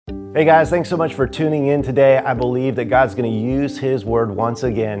Hey guys, thanks so much for tuning in today. I believe that God's going to use His Word once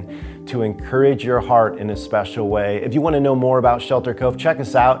again to encourage your heart in a special way. If you want to know more about Shelter Cove, check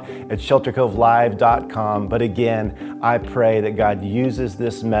us out at sheltercovelive.com. But again, I pray that God uses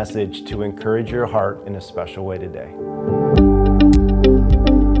this message to encourage your heart in a special way today.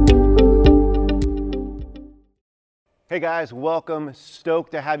 Hey guys, welcome.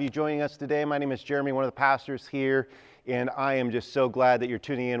 Stoked to have you joining us today. My name is Jeremy, one of the pastors here. And I am just so glad that you're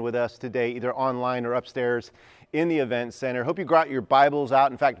tuning in with us today, either online or upstairs in the event center. Hope you brought your Bibles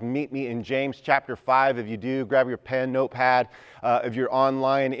out. In fact, meet me in James chapter 5. If you do, grab your pen, notepad. If you're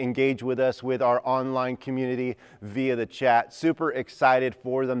online, engage with us with our online community via the chat. Super excited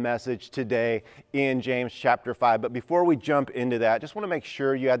for the message today in James chapter 5. But before we jump into that, just want to make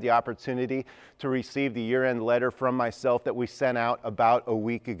sure you had the opportunity to receive the year-end letter from myself that we sent out about a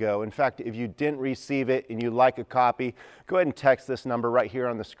week ago. In fact, if you didn't receive it and you'd like a copy, go ahead and text this number right here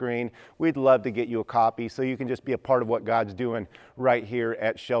on the screen. We'd love to get you a copy so you can just be a part of what God's doing right here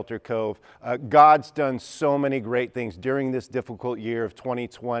at Shelter Cove. God's done so many great things during this difficult year of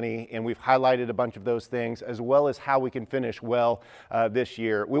 2020, and we've highlighted a bunch of those things, as well as how we can finish well this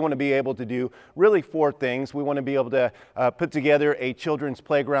year. We want to be able to do really 4 things. We want to be able to put together a children's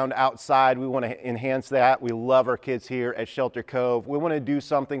playground outside. We want to enhance that. We love our kids here at Shelter Cove. We want to do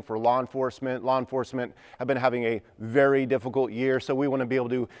something for law enforcement. Law enforcement have been having a very difficult year, so we want to be able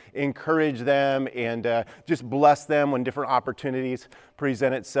to encourage them and just bless them when different opportunities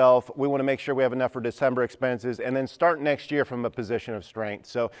present itself. We want to make sure we have enough for December expenses and then start next year from a position of strength.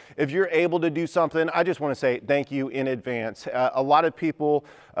 So if you're able to do something, I just want to say thank you in advance. A lot of people,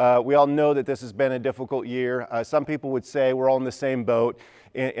 we all know that this has been a difficult year. Some people would say we're all in the same boat,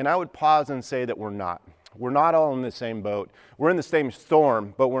 and I would pause and say that we're not. We're not all in the same boat. We're in the same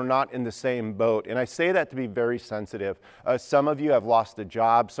storm, but we're not in the same boat. And I say that to be very sensitive. Some of you have lost a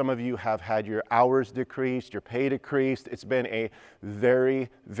job. Some of you have had your hours decreased, your pay decreased. It's been a very,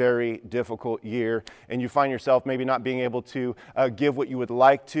 very difficult year. And you find yourself maybe not being able to give what you would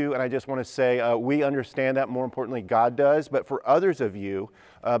like to. And I just want to say we understand that. More importantly, God does. But for others of you,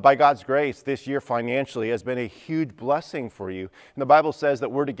 by God's grace, this year financially has been a huge blessing for you. And the Bible says that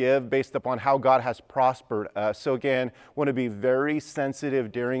we're to give based upon how God has prospered us. So again, want to be very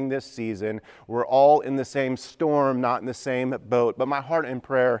sensitive during this season. We're all in the same storm, not in the same boat. But my heart and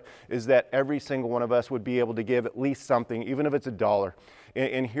prayer is that every single one of us would be able to give at least something, even if it's $1.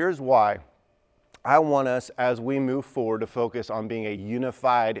 And here's why. I want us, as we move forward, to focus on being a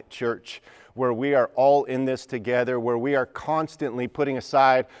unified church, where we are all in this together, where we are constantly putting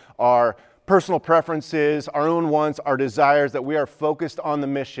aside our personal preferences, our own wants, our desires, that we are focused on the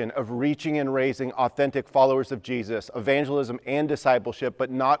mission of reaching and raising authentic followers of Jesus, evangelism and discipleship.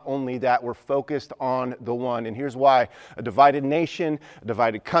 But not only that, we're focused on the one. And here's why. A divided nation, a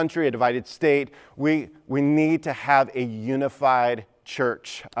divided country, a divided state, we need to have a unified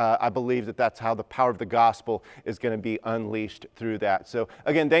church. I believe that that's how the power of the gospel is going to be unleashed through that. So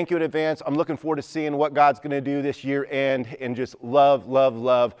again, thank you in advance. I'm looking forward to seeing what God's going to do this year and just love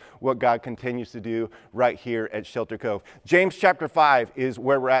what God continues to do right here at Shelter Cove. James chapter 5 is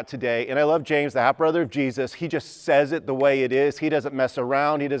where we're at today. And I love James, the half-brother of Jesus. He just says it the way it is. He doesn't mess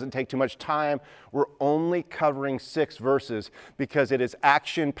around. He doesn't take too much time. We're only covering 6 verses because it is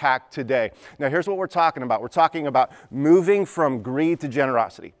action-packed today. Now here's what we're talking about. We're talking about moving from greed to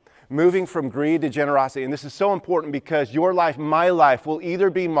generosity. Moving from greed to generosity. And this is so important because your life, my life, will either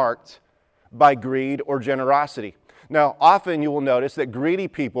be marked by greed or generosity. Now, often you will notice that greedy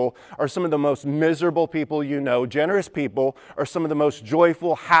people are some of the most miserable people you know. Generous people are some of the most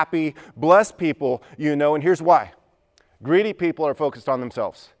joyful, happy, blessed people you know. And here's why. Greedy people are focused on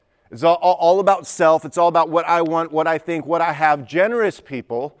themselves. It's all about self. It's all about what I want, what I think, what I have. Generous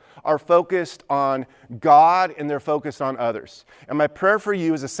people are focused on God and they're focused on others. And my prayer for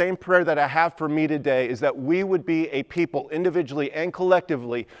you is the same prayer that I have for me today, is that we would be a people individually and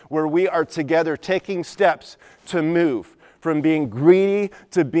collectively where we are together taking steps to move from being greedy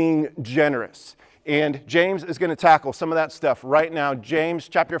to being generous. And James is going to tackle some of that stuff right now. James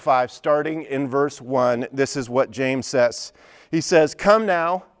chapter 5, starting in verse 1, this is what James says. He says, "Come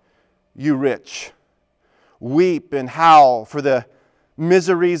now, you rich, weep and howl for the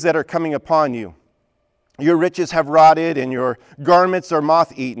miseries that are coming upon you. Your riches have rotted and your garments are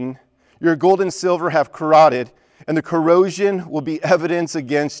moth-eaten. Your gold and silver have corroded, and the corrosion will be evidence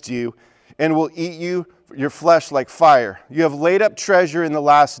against you and will eat your flesh like fire. You have laid up treasure in the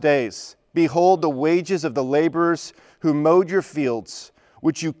last days. Behold, the wages of the laborers who mowed your fields,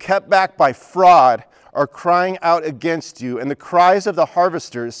 which you kept back by fraud, are crying out against you, and the cries of the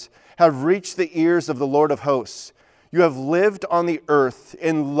harvesters have reached the ears of the Lord of hosts. You have lived on the earth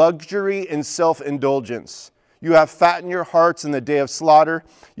in luxury and self-indulgence. You have fattened your hearts in the day of slaughter.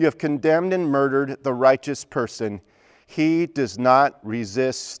 You have condemned and murdered the righteous person. He does not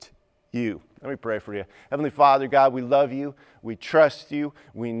resist you. Let me pray for you. Heavenly Father, God, we love you. We trust you.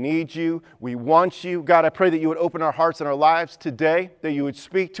 We need you. We want you. God, I pray that you would open our hearts and our lives today, that you would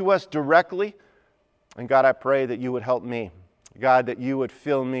speak to us directly. And God, I pray that you would help me. God, that you would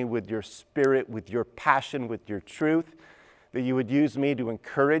fill me with your spirit, with your passion, with your truth, that you would use me to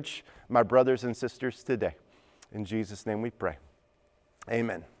encourage my brothers and sisters today. In Jesus' name we pray.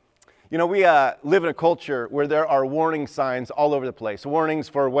 Amen. You know, we live in a culture where there are warning signs all over the place. Warnings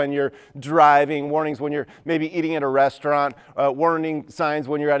for when you're driving, warnings when you're maybe eating at a restaurant, warning signs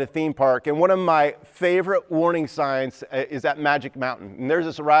when you're at a theme park. And one of my favorite warning signs is at Magic Mountain. And there's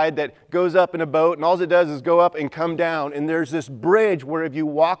this ride that goes up in a boat, and all it does is go up and come down. And there's this bridge where if you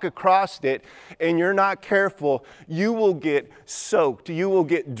walk across it and you're not careful, you will get soaked. You will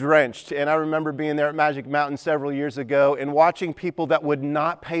get drenched. And I remember being there at Magic Mountain several years ago and watching people that would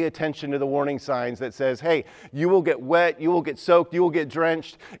not pay attention to the warning signs that says, hey, you will get wet, you will get soaked, you will get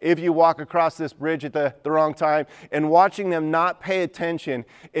drenched if you walk across this bridge at the wrong time, and watching them not pay attention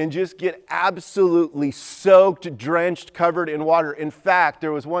and just get absolutely soaked, drenched, covered in water. In fact,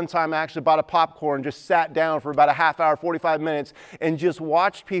 there was one time I actually bought a popcorn, just sat down for about a half hour, 45 minutes, and just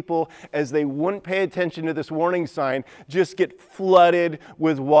watched people as they wouldn't pay attention to this warning sign just get flooded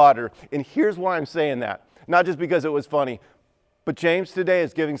with water. And here's why I'm saying that. Not just because it was funny, but James today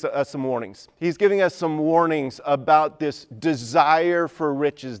is giving us some warnings. He's giving us some warnings about this desire for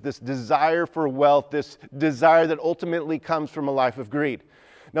riches, this desire for wealth, this desire that ultimately comes from a life of greed.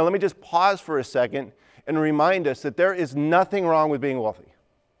 Now, let me just pause for a second and remind us that there is nothing wrong with being wealthy.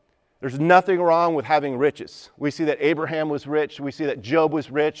 There's nothing wrong with having riches. We see that Abraham was rich. We see that Job was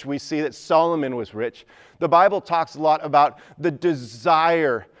rich. We see that Solomon was rich. The Bible talks a lot about the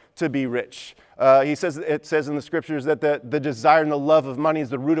desire to be rich. It says in the scriptures that the desire and the love of money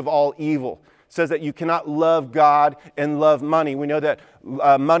is the root of all evil. It says that you cannot love God and love money. We know that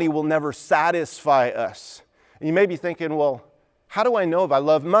money will never satisfy us. And you may be thinking, well, how do I know if I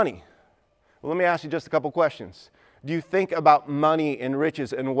love money? Well, let me ask you just a couple questions. Do you think about money and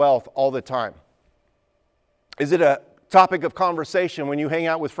riches and wealth all the time? Is it a topic of conversation when you hang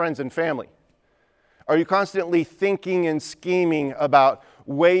out with friends and family? Are you constantly thinking and scheming about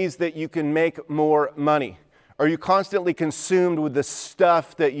ways that you can make more money? Are you constantly consumed with the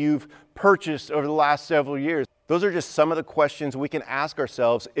stuff that you've purchased over the last several years? Those are just some of the questions we can ask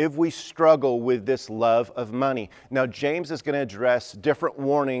ourselves if we struggle with this love of money. Now, James is going to address different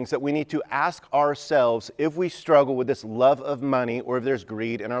warnings that we need to ask ourselves if we struggle with this love of money or if there's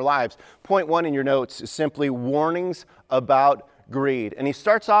greed in our lives. Point one in your notes is simply warnings about greed. And he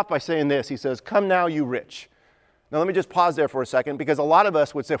starts off by saying this. He says, "Come now, you rich." Now, let me just pause there for a second, because a lot of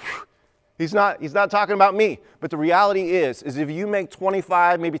us would say, he's not talking about me. But the reality is if you make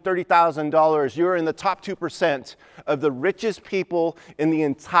 $25,000, maybe $30,000, you're in the top 2% of the richest people in the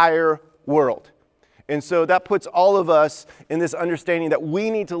entire world. And so that puts all of us in this understanding that we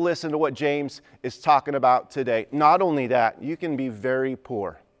need to listen to what James is talking about today. Not only that, you can be very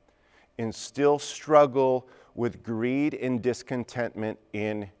poor and still struggle with greed and discontentment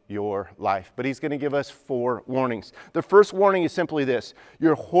in your life. But he's going to give us 4 warnings. The first warning is simply this: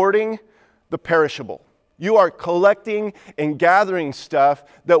 you're hoarding the perishable. You are collecting and gathering stuff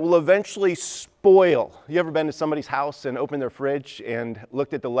that will eventually spoil. You ever been to somebody's house and opened their fridge and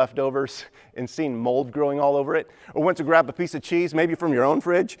looked at the leftovers and seen mold growing all over it? Or went to grab a piece of cheese, maybe from your own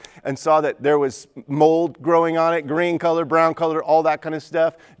fridge, and saw that there was mold growing on it, green color, brown color, all that kind of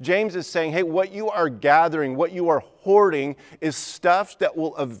stuff? James is saying, hey, what you are gathering, what you are hoarding is stuff that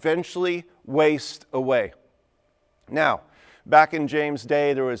will eventually waste away. Now, back in James'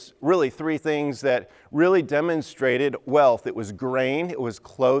 day, there was really 3 things that really demonstrated wealth. It was grain, it was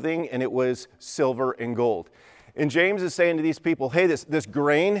clothing, and it was silver and gold. And James is saying to these people, hey, this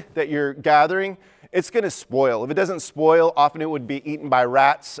grain that you're gathering, it's going to spoil. If it doesn't spoil, often it would be eaten by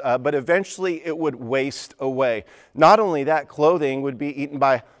rats, but eventually it would waste away. Not only that, clothing would be eaten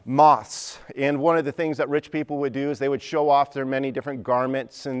by moths. And one of the things that rich people would do is they would show off their many different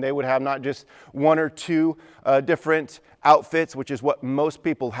garments, and they would have not just 1 or 2 different outfits, which is what most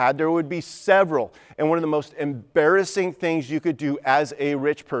people had. There would be several. And one of the most embarrassing things you could do as a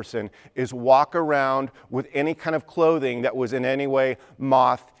rich person is walk around with any kind of clothing that was in any way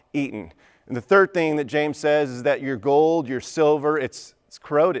moth-eaten. And the third thing that James says is that your gold, your silver, it's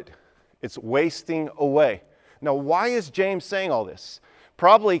corroded. It's wasting away. Now, why is James saying all this?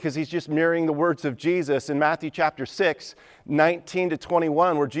 Probably because he's just mirroring the words of Jesus in Matthew chapter 6, 19 to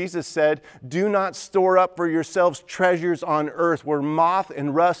 21, where Jesus said, "Do not store up for yourselves treasures on earth where moth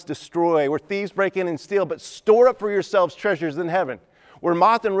and rust destroy, where thieves break in and steal, but store up for yourselves treasures in heaven, where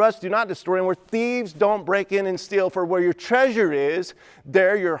moth and rust do not destroy, and where thieves don't break in and steal. For where your treasure is,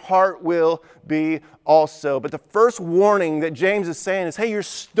 there your heart will be also." But the first warning that James is saying is, hey, you're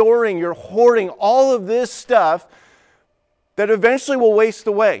storing, you're hoarding all of this stuff that eventually will waste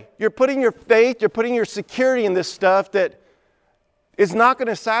away. You're putting your faith, you're putting your security in this stuff that is not going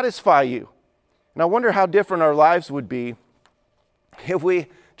to satisfy you. And I wonder how different our lives would be if we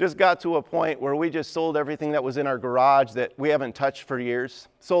just got to a point where we just sold everything that was in our garage that we haven't touched for years,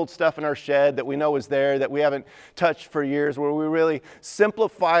 sold stuff in our shed that we know is there that we haven't touched for years, where we really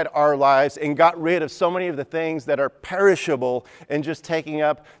simplified our lives and got rid of so many of the things that are perishable and just taking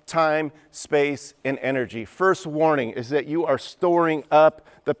up time, space, and energy. First warning is that you are storing up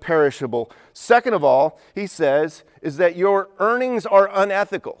the perishable. Second of all, he says, is that your earnings are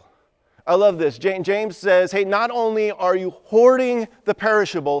unethical. I love this. James says, hey, not only are you hoarding the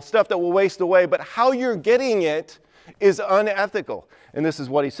perishable, stuff that will waste away, but how you're getting it is unethical. And this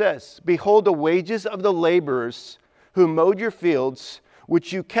is what he says. "Behold, the wages of the laborers who mowed your fields,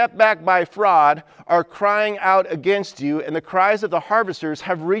 which you kept back by fraud, are crying out against you, and the cries of the harvesters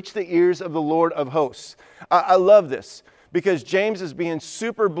have reached the ears of the Lord of hosts." I love this, because James is being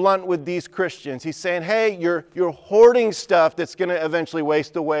super blunt with these Christians. He's saying, hey, you're hoarding stuff that's going to eventually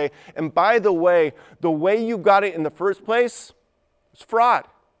waste away. And by the way you got it in the first place is fraud.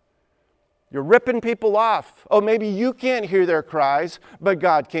 You're ripping people off. Oh, maybe you can't hear their cries, but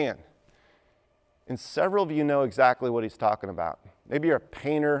God can. And several of you know exactly what he's talking about. Maybe you're a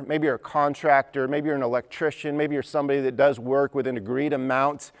painter, maybe you're a contractor, maybe you're an electrician, maybe you're somebody that does work with an agreed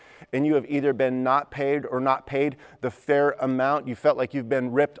amount, and you have either been not paid or not paid the fair amount. You felt like you've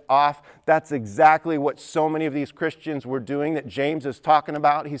been ripped off. That's exactly what so many of these Christians were doing that James is talking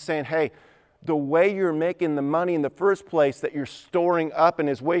about. He's saying, hey, the way you're making the money in the first place that you're storing up and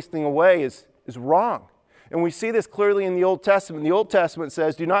is wasting away is wrong. And we see this clearly in the Old Testament. The Old Testament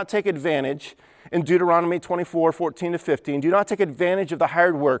says, do not take advantage. In Deuteronomy 24, 14 to 15, do not take advantage of the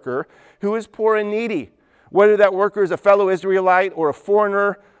hired worker who is poor and needy, whether that worker is a fellow Israelite or a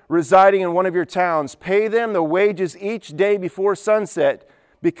foreigner residing in one of your towns. Pay them the wages each day before sunset,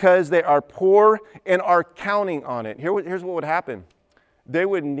 because they are poor and are counting on it. Here's what would happen. They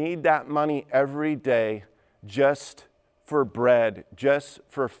would need that money every day just for bread, just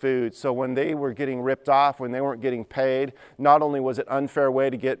for food. So when they were getting ripped off, when they weren't getting paid, not only was it an unfair way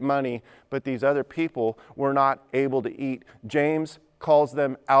to get money, but these other people were not able to eat. James calls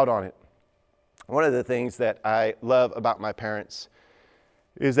them out on it. One of the things that I love about my parents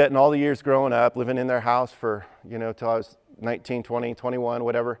is that in all the years growing up, living in their house for, till I was 19, 20, 21,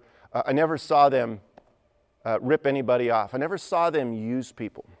 whatever, I never saw them rip anybody off. I never saw them use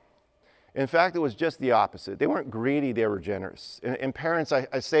people. In fact, it was just the opposite. They weren't greedy, they were generous. And parents,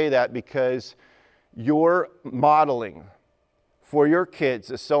 I say that because your modeling for your kids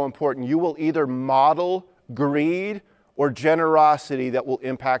is so important. You will either model greed or generosity that will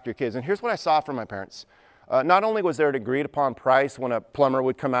impact your kids. And here's what I saw from my parents. Not only was there an agreed upon price when a plumber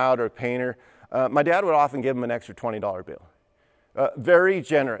would come out or a painter, my dad would often give them an extra $20 bill. Very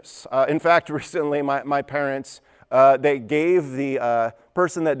generous. In fact, recently my parents, they gave the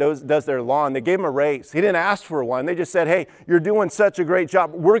person that does their lawn, they gave him a raise. He didn't ask for one. They just said, hey, you're doing such a great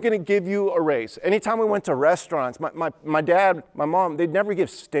job. We're going to give you a raise. Anytime we went to restaurants, my dad, my mom, they'd never give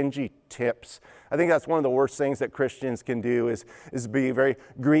stingy tips. I think that's one of the worst things that Christians can do is be very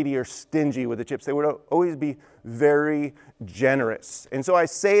greedy or stingy with the chips. They would always be very generous. And so I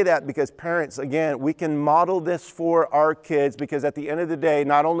say that because parents, again, we can model this for our kids, because at the end of the day,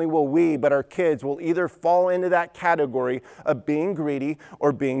 not only will we, but our kids will either fall into that category of being greedy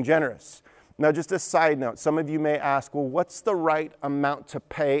or being generous. Now, just a side note, some of you may ask, well, what's the right amount to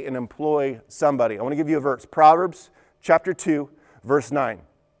pay and employ somebody? I want to give you a verse. Proverbs chapter 2, verse 9.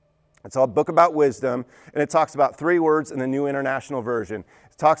 It's a book about wisdom, and it talks about 3 words in the New International Version.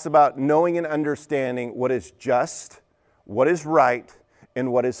 It talks about knowing and understanding what is just, what is right,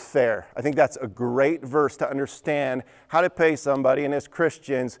 and what is fair. I think that's a great verse to understand how to pay somebody, and as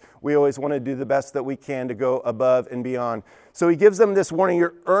Christians, we always want to do the best that we can to go above and beyond. So he gives them this warning,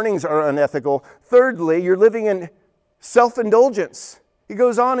 your earnings are unethical. Thirdly, you're living in self-indulgence. He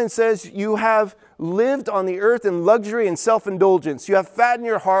goes on and says, you have lived on the earth in luxury and self-indulgence. You have fattened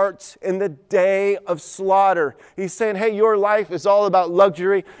your hearts in the day of slaughter. He's saying, hey, your life is all about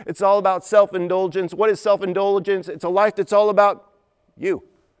luxury. It's all about self-indulgence. What is self-indulgence? It's a life that's all about you.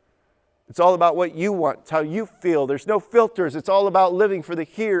 It's all about what you want. It's how you feel. There's no filters. It's all about living for the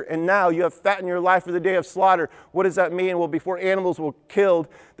here and now. You have fat in your life for the day of slaughter. What does that mean? Well, before animals were killed,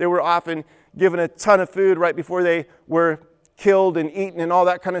 they were often given a ton of food right before they were killed and eaten and all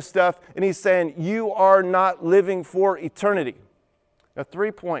that kind of stuff. And he's saying, you are not living for eternity. Now,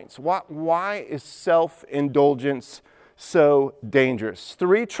 3 points. Why is self-indulgence so dangerous?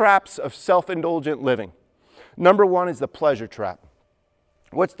 3 traps of self-indulgent living. Number 1 is the pleasure trap.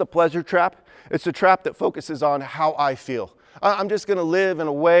 What's the pleasure trap? It's a trap that focuses on how I feel. I'm just going to live in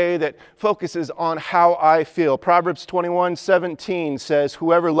a way that focuses on how I feel. Proverbs 21:17 says,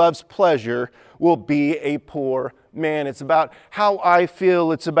 whoever loves pleasure will be a poor man. It's about how I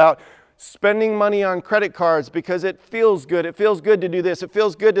feel. It's about spending money on credit cards because it feels good. It feels good to do this. It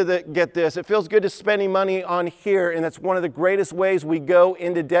feels good to get this. It feels good to spending money on here. And that's one of the greatest ways we go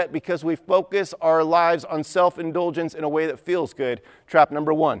into debt, because we focus our lives on self-indulgence in a way that feels good. Trap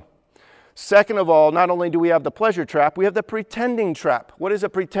number 1. Second of all, not only do we have the pleasure trap, we have the pretending trap. What is a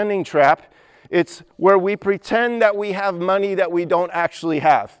pretending trap? It's where we pretend that we have money that we don't actually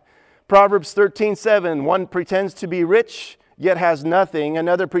have. Proverbs 13:7, one pretends to be rich, yet has nothing.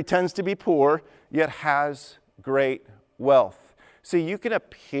 Another pretends to be poor, yet has great wealth. See, you can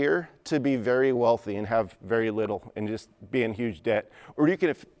appear to be very wealthy and have very little and just be in huge debt. Or you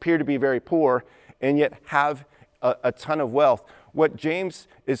can appear to be very poor and yet have a ton of wealth. What James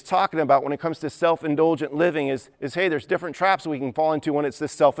is talking about when it comes to self-indulgent living is hey, there's different traps we can fall into when it's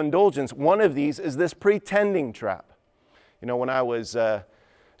this self-indulgence. One of these is this pretending trap. You know, when I was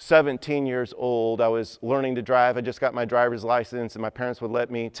 17 years old, I was learning to drive. I just got my driver's license, and my parents would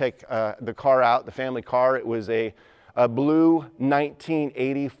let me take the car out, the family car. It was a blue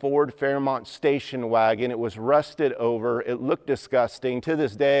 1980 Ford Fairmont station wagon. It was rusted over. It looked disgusting. To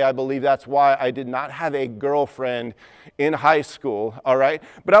this day, I believe that's why I did not have a girlfriend in high school, all right?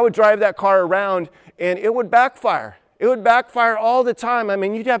 But I would drive that car around, and it would backfire. It would backfire all the time. I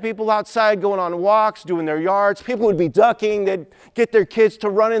mean, you'd have people outside going on walks, doing their yards. People would be ducking. They'd get their kids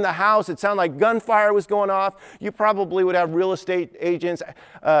to run in the house. It sounded like gunfire was going off. You probably would have real estate agents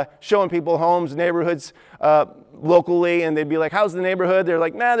showing people homes, neighborhoods locally, and they'd be like, how's the neighborhood? They're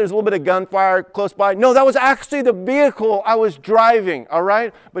like, nah, there's a little bit of gunfire close by. No, that was actually the vehicle I was driving, all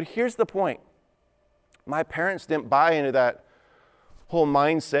right? But here's the point. My parents didn't buy into that whole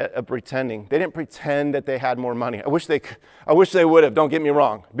mindset of pretending. They didn't pretend that they had more money. I wish they would have, don't get me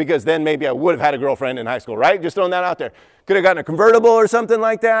wrong, because then maybe I would have had a girlfriend in high school, right? Just throwing that out there. Could have gotten a convertible or something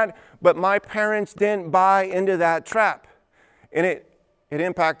like that, but my parents didn't buy into that trap. And it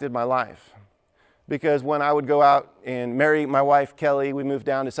impacted my life. Because when I would go out and marry my wife, Kelly, we moved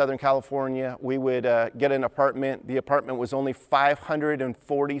down to Southern California. We would get an apartment. The apartment was only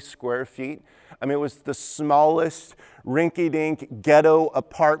 540 square feet. I mean, it was the smallest rinky-dink ghetto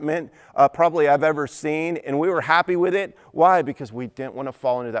apartment probably I've ever seen. And we were happy with it. Why? Because we didn't want to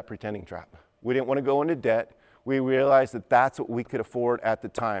fall into that pretending trap. We didn't want to go into debt. We realized that that's what we could afford at the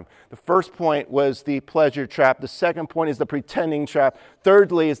time. The first point was the pleasure trap. The second point is the pretending trap.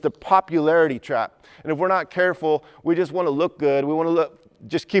 Thirdly is the popularity trap. And if we're not careful, we just want to look good. We want to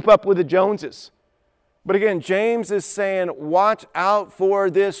just keep up with the Joneses. But again, James is saying, watch out for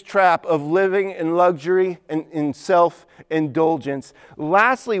this trap of living in luxury and in self-indulgence.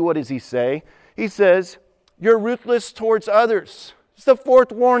 Lastly, what does he say? He says, you're ruthless towards others. It's the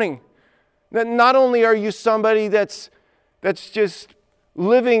fourth warning. That not only are you somebody that's just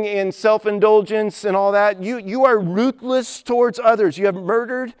living in self-indulgence and all that, you are ruthless towards others. You have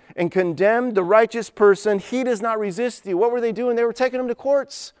murdered and condemned the righteous person. He does not resist you. What were they doing? They were taking him to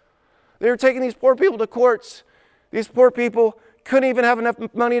courts. They were taking these poor people to courts. These poor people couldn't even have enough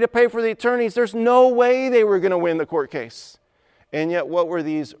money to pay for the attorneys. There's no way they were going to win the court case. And yet, what were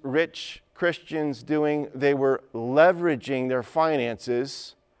these rich Christians doing? They were leveraging their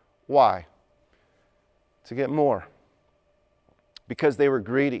finances. Why? To get more. Because they were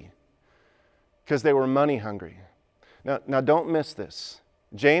greedy. Because they were money hungry. Now don't miss this.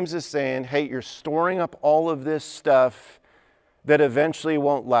 James is saying, hey, you're storing up all of this stuff that eventually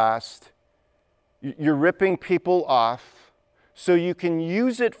won't last. You're ripping people off so you can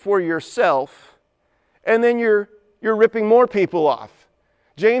use it for yourself, and then you're ripping more people off.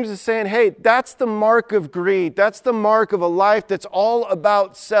 James is saying, hey, that's the mark of greed. That's the mark of a life that's all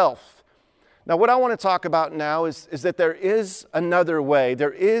about self. Now, what I want to talk about now is that there is another way.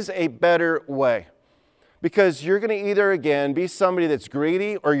 There is a better way. Because you're going to either, again, be somebody that's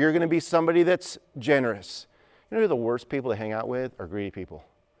greedy or you're going to be somebody that's generous. You know who the worst people to hang out with are greedy people.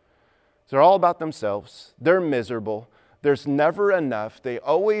 They're all about themselves. They're miserable. There's never enough. They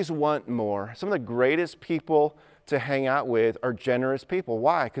always want more. Some of the greatest people to hang out with are generous people.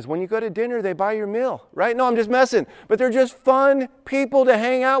 Why? Because when you go to dinner, they buy your meal, right? No, I'm just messing. But they're just fun people to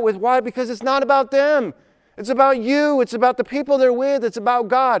hang out with. Why? Because it's not about them. It's about you. It's about the people they're with. It's about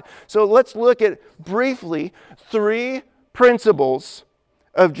God. So let's look at briefly 3 principles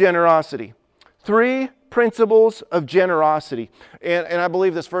of generosity. 3 principles of generosity. And I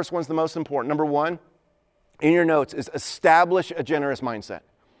believe this first one's the most important. Number 1, in your notes, is establish a generous mindset.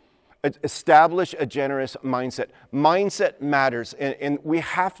 Establish a generous mindset. Mindset matters, and we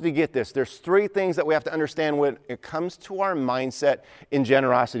have to get this. There's 3 things that we have to understand when it comes to our mindset in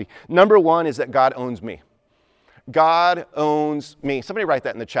generosity. Number 1 is that God owns me. God owns me. Somebody write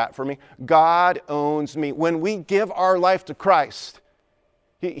that in the chat for me. God owns me. When we give our life to Christ,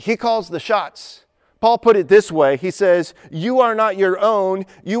 He calls the shots. Paul put it this way. He says, you are not your own.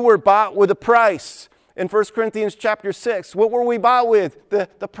 You were bought with a price. In 1 Corinthians chapter 6, what were we bought with?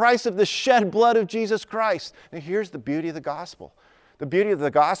 The price of the shed blood of Jesus Christ. And here's the beauty of the gospel. The beauty of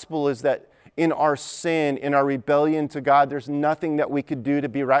the gospel is that in our sin, in our rebellion to God, there's nothing that we could do to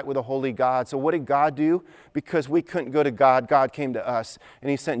be right with a holy God. So what did God do? Because we couldn't go to God, God came to us.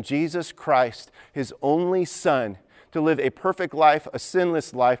 And He sent Jesus Christ, His only Son, to live a perfect life, a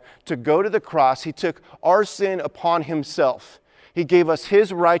sinless life, to go to the cross. He took our sin upon Himself. He gave us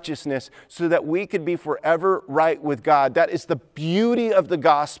His righteousness so that we could be forever right with God. That is the beauty of the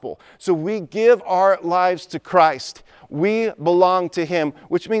gospel. So we give our lives to Christ. We belong to Him,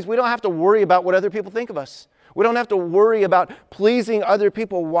 which means we don't have to worry about what other people think of us. We don't have to worry about pleasing other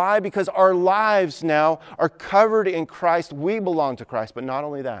people. Why? Because our lives now are covered in Christ. We belong to Christ. But not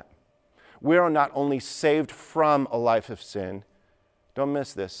only that, we are not only saved from a life of sin. Don't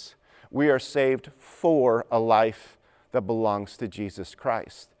miss this. We are saved for a life that belongs to Jesus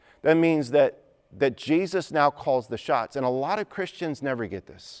Christ. That means that Jesus now calls the shots. And a lot of Christians never get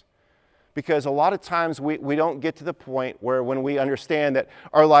this. Because a lot of times we don't get to the point where when we understand that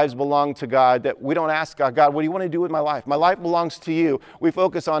our lives belong to God, that we don't ask God, God, what do you want to do with my life? My life belongs to you. We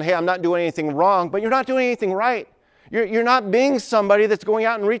focus on, hey, I'm not doing anything wrong, but you're not doing anything right. You're not being somebody that's going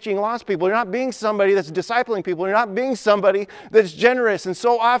out and reaching lost people. You're not being somebody that's discipling people. You're not being somebody that's generous. And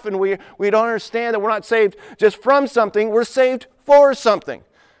so often we don't understand that we're not saved just from something. We're saved for something.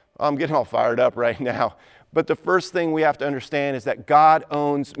 I'm getting all fired up right now. But the first thing we have to understand is that God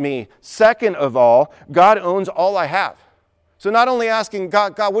owns me. Second of all, God owns all I have. So not only asking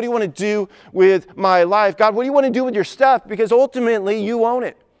God, what do you want to do with my life? God, what do you want to do with your stuff? Because ultimately you own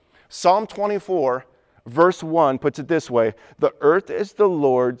it. Psalm 24 Verse 1 puts it this way, the earth is the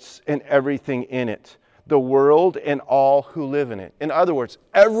Lord's and everything in it, the world and all who live in it. In other words,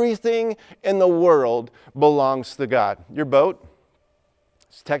 everything in the world belongs to God. Your boat,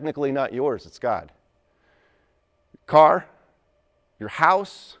 it's technically not yours, it's God. Your car, your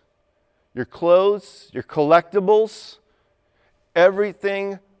house, your clothes, your collectibles,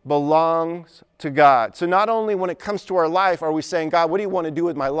 everything belongs to God. So not only when it comes to our life are we saying, God, what do you want to do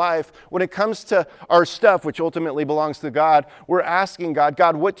with my life? When it comes to our stuff, which ultimately belongs to God, we're asking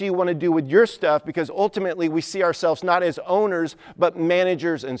God, what do you want to do with your stuff? Because ultimately we see ourselves not as owners, but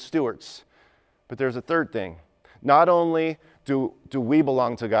managers and stewards. But there's a third thing. Not only do we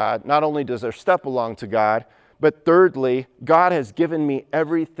belong to God, not only does our stuff belong to God, but thirdly, God has given me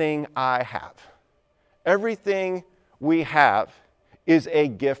everything I have. Everything we have is a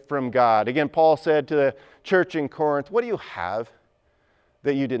gift from God. Again, Paul said to the church in Corinth, what do you have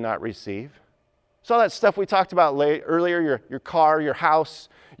that you did not receive? So all that stuff we talked about earlier, your car, your house,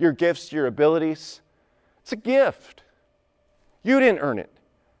 your gifts, your abilities, it's a gift. You didn't earn it.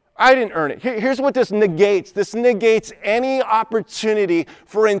 I didn't earn it. Here's what this negates. This negates any opportunity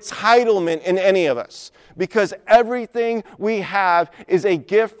for entitlement in any of us. Because everything we have is a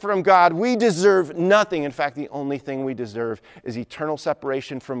gift from God. We deserve nothing. In fact, the only thing we deserve is eternal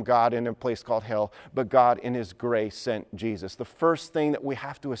separation from God in a place called hell. But God, in His grace, sent Jesus. The first thing that we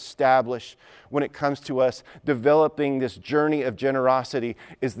have to establish when it comes to us developing this journey of generosity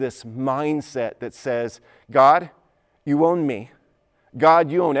is this mindset that says, God, you own me.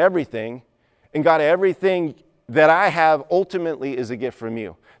 God, you own everything. And God, everything that I have ultimately is a gift from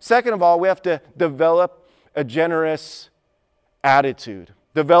you. Second of all, we have to develop a generous attitude.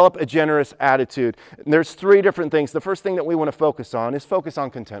 Develop a generous attitude. And there's 3 different things. The first thing that we want to focus on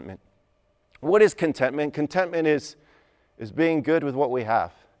contentment. What is contentment? Contentment is being good with what we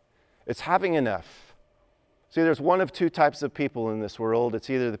have. It's having enough. See, there's one of 2 types of people in this world. It's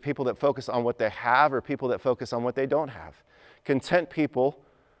either the people that focus on what they have or people that focus on what they don't have. Content people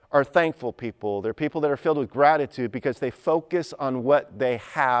are thankful people. They're people that are filled with gratitude because they focus on what they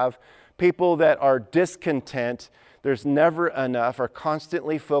have. People that are discontent, there's never enough, are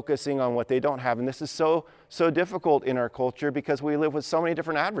constantly focusing on what they don't have. And this is so difficult in our culture because we live with so many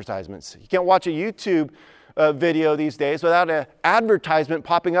different advertisements. You can't watch a YouTube video these days without an advertisement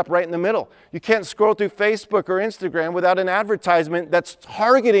popping up right in the middle. You can't scroll through Facebook or Instagram without an advertisement that's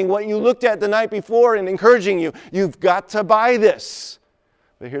targeting what you looked at the night before and encouraging you. You've got to buy this.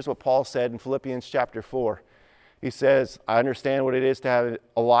 But here's what Paul said in Philippians chapter 4. He says, I understand what it is to have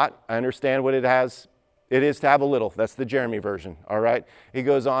a lot. I understand what it is to have a little. That's the Jeremy version, all right? He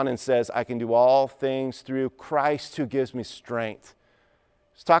goes on and says, I can do all things through Christ who gives me strength.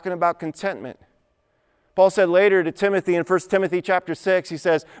 He's talking about contentment. Paul said later to Timothy in 1 Timothy chapter 6, he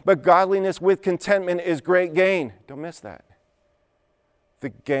says, but godliness with contentment is great gain. Don't miss that. The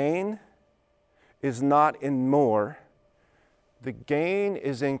gain is not in more. The gain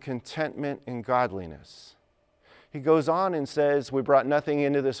is in contentment and godliness. He goes on and says, we brought nothing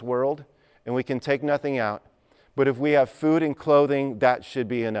into this world, and we can take nothing out. But if we have food and clothing, that should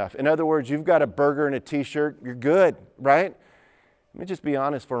be enough. In other words, you've got a burger and a t-shirt, you're good, right? Let me just be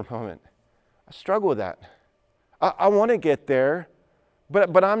honest for a moment. I struggle with that. I want to get there,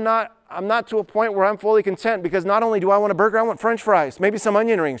 but I'm not to a point where I'm fully content, because not only do I want a burger, I want French fries, maybe some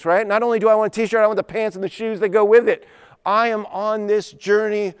onion rings, right? Not only do I want a t-shirt, I want the pants and the shoes that go with it. I am on this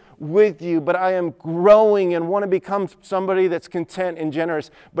journey with you, but I am growing and want to become somebody that's content and generous.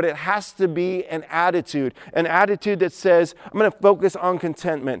 But it has to be an attitude that says, I'm going to focus on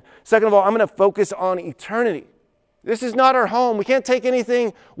contentment. Second of all, I'm going to focus on eternity. This is not our home. We can't take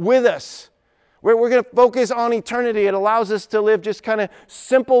anything with us. We're going to focus on eternity. It allows us to live just kind of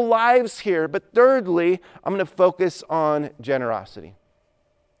simple lives here. But thirdly, I'm going to focus on generosity.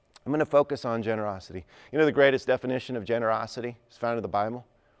 I'm going to focus on generosity. You know, the greatest definition of generosity is found in the Bible.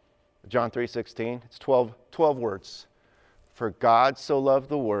 John 3:16. It's 12 words. For God so loved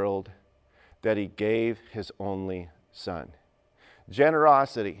the world that he gave his only son.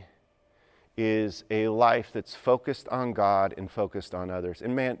 Generosity is a life that's focused on God and focused on others.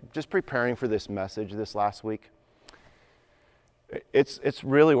 And man, just preparing for this message this last week, it's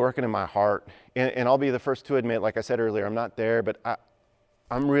really working in my heart. And I'll be the first to admit, like I said earlier, I'm not there, but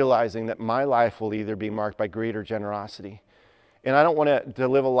I'm realizing that my life will either be marked by greed or generosity. And I don't want to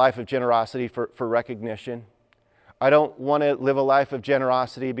live a life of generosity for recognition. I don't want to live a life of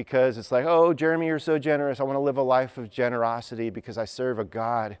generosity because it's like, oh, Jeremy, you're so generous. I want to live a life of generosity because I serve a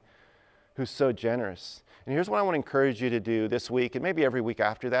God who's so generous. And here's what I want to encourage you to do this week, and maybe every week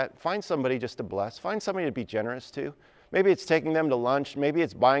after that. Find somebody just to bless. Find somebody to be generous to. Maybe it's taking them to lunch. Maybe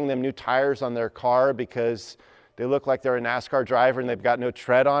it's buying them new tires on their car because they look like they're a NASCAR driver and they've got no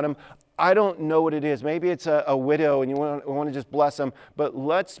tread on them. I don't know what it is. Maybe it's a widow and you want to just bless them. But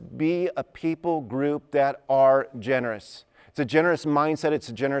let's be a people group that are generous. It's a generous mindset. It's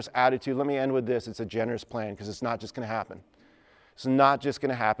a generous attitude. Let me end with this. It's a generous plan, because it's not just going to happen. It's not just going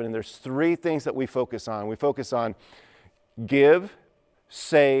to happen. And there's three things that we focus on. We focus on give,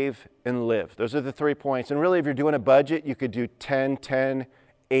 save, and live. Those are the 3 points. And really, if you're doing a budget, you could do 10, 10,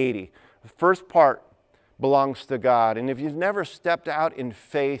 80. The first part belongs to God. And if you've never stepped out in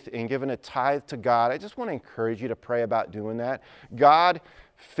faith and given a tithe to God, I just want to encourage you to pray about doing that. God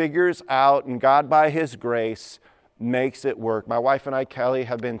figures out, and God by his grace makes it work. My wife and I, Kelly,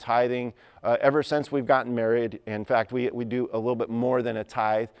 have been tithing ever since we've gotten married. In fact, we do a little bit more than a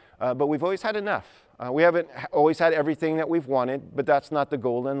tithe, but we've always had enough. We haven't always had everything that we've wanted, but that's not the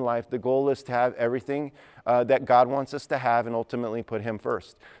goal in life. The goal is to have everything that God wants us to have and ultimately put him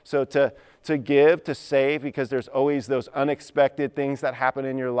first. So to give, to save, because there's always those unexpected things that happen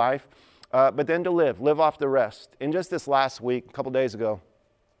in your life, but then to live off the rest. And just this last week, a couple days ago,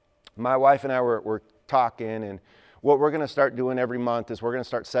 my wife and I were talking, and what we're going to start doing every month is we're going to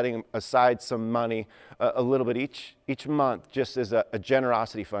start setting aside some money, a little bit each month, just as a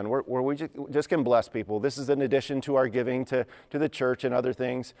generosity fund where we just can bless people. This is in addition to our giving to the church and other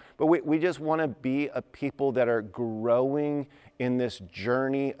things. But we just want to be a people that are growing in this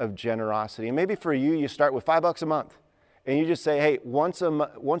journey of generosity. And maybe for you, you start with $5 a month. And you just say, hey, once a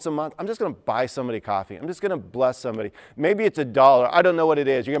month, I'm just going to buy somebody coffee. I'm just going to bless somebody. Maybe it's $1. I don't know what it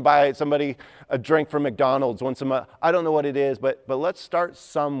is. You're going to buy somebody a drink from McDonald's once a month. I don't know what it is, but let's start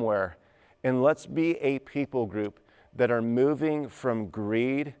somewhere. And let's be a people group that are moving from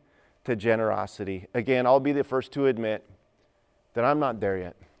greed to generosity. Again, I'll be the first to admit that I'm not there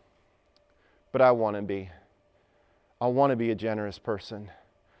yet. But I want to be. I want to be a generous person.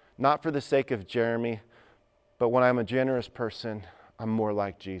 Not for the sake of Jeremy, but when I'm a generous person, I'm more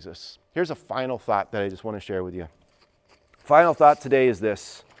like Jesus. Here's a final thought that I just want to share with you. Final thought today is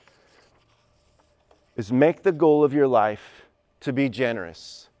this, is make the goal of your life to be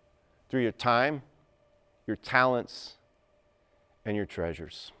generous through your time, your talents, and your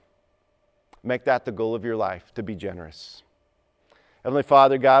treasures. Make that the goal of your life, to be generous. Heavenly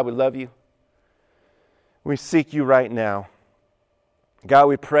Father, God, we love you. We seek you right now. God,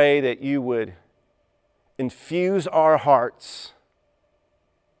 we pray that you would infuse our hearts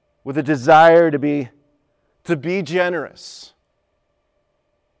with a desire to be generous.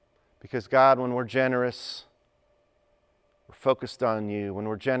 Because God, when we're generous, we're focused on you. When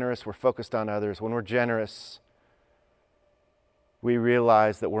we're generous, we're focused on others. When we're generous, we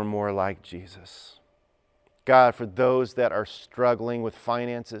realize that we're more like Jesus. God, for those that are struggling with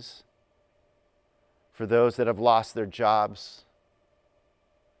finances, for those that have lost their jobs,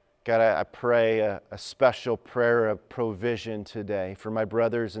 God, I pray a special prayer of provision today for my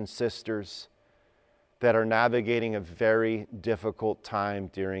brothers and sisters that are navigating a very difficult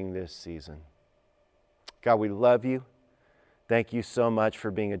time during this season. God, we love you. Thank you so much for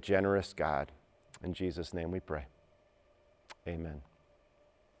being a generous God. In Jesus' name we pray. Amen.